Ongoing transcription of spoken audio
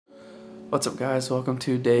What's up, guys? Welcome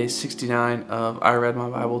to day 69 of I Read My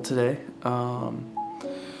Bible today.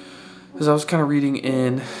 As I was kind of reading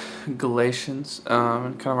in Galatians,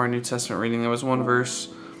 and kind of our New Testament reading, there was one verse,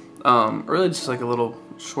 really just like a little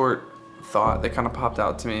short thought that kind of popped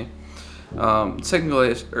out to me. Second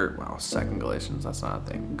Galatians, that's not a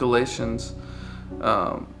thing. Galatians,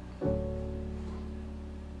 I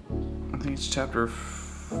think it's chapter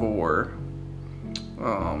 4,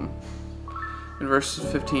 in verse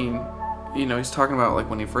 15. He's talking about like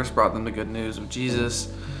when he first brought them the good news of Jesus,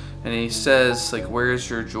 and he says like, where's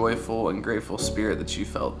your joyful and grateful spirit that you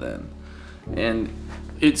felt then? And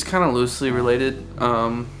it's kind of loosely related.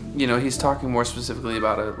 He's talking more specifically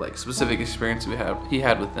about a like specific experience he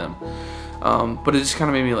had with them. But it just kind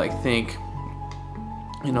of made me like think,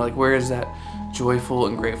 like where is that joyful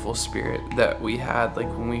and grateful spirit that we had like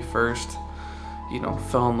when we first,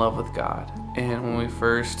 fell in love with God, and when we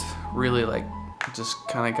first really like just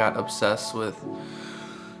kind of got obsessed with,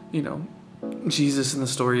 Jesus and the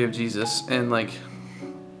story of Jesus. And like,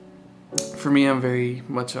 for me, I'm very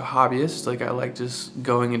much a hobbyist. Like, I like just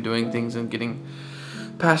going and doing things and getting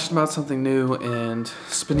passionate about something new and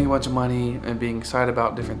spending a bunch of money and being excited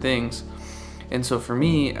about different things. And so for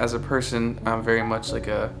me as a person, I'm very much like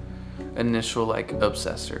a initial like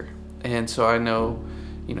obsessor. And so I know,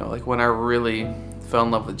 like when I really fell in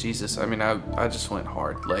love with Jesus, I just went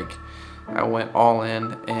hard. Like, I went all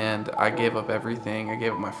in and I gave up everything. I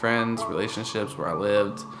gave up my friends, relationships, where I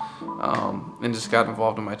lived, and just got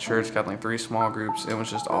involved in my church, got like 3 small groups, and was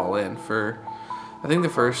just all in for, I think the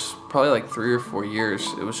first probably like 3 or 4 years.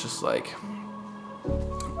 It was just like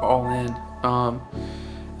all in.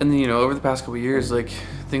 And then, over the past couple of years, like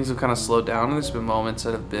things have kind of slowed down, and there's been moments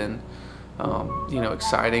that have been,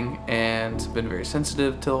 exciting and been very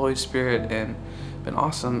sensitive to the Holy Spirit and been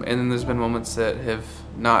awesome. And then there's been moments that have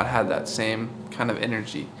not had that same kind of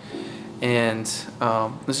energy. And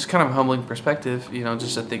this is kind of a humbling perspective,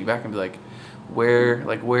 just to think back and be like,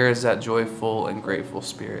 where is that joyful and grateful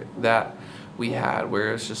spirit that we had,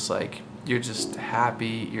 where it's just like you're just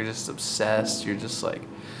happy, you're just obsessed, you're just like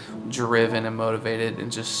driven and motivated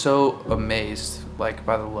and just so amazed like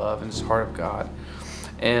by the love and just heart of God.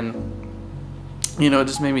 And it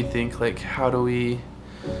just made me think like, how do we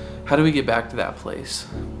get back to that place?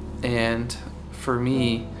 And for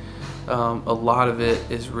me, a lot of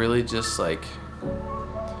it is really just like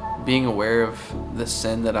being aware of the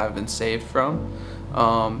sin that I've been saved from,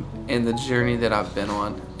 and the journey that I've been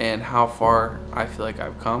on, and how far I feel like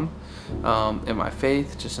I've come in my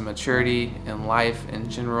faith, just in maturity, in life in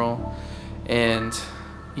general. And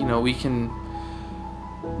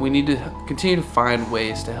we need to continue to find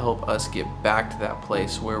ways to help us get back to that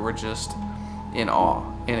place where we're just in awe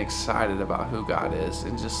and excited about who God is,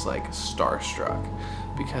 and just like starstruck.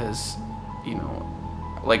 Because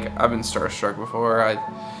like I've been starstruck before. I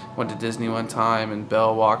went to Disney one time and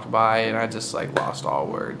Belle walked by and I just like lost all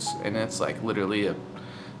words, and it's like literally a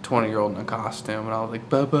 20-year-old in a costume, and I was like,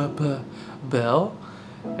 Belle?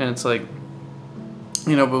 And it's like,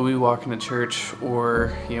 but we walk into church,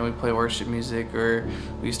 or we play worship music, or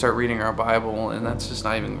we start reading our Bible, and that's just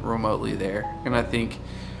not even remotely there. And I think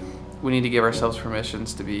we need to give ourselves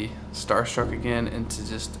permissions to be starstruck again, and to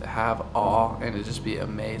just have awe, and to just be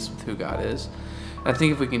amazed with who God is. And I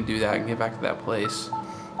think if we can do that and get back to that place,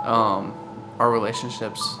 our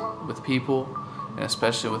relationships with people, and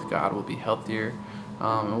especially with God, will be healthier,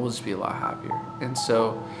 and we'll just be a lot happier. And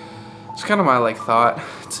so it's kind of my like thought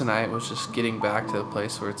tonight, was just getting back to the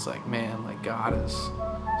place where it's like, man, like God is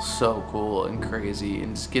so cool and crazy,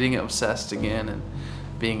 and just getting obsessed again and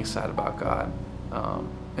being excited about God.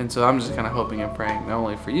 And so I'm just kind of hoping and praying, not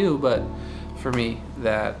only for you, but for me,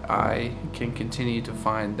 that I can continue to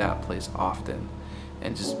find that place often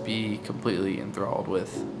and just be completely enthralled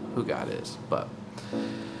with who God is. But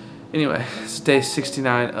anyway, it's day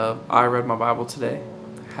 69 of I Read My Bible today.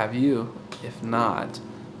 Have you? If not,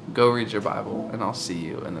 go read your Bible, and I'll see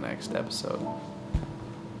you in the next episode.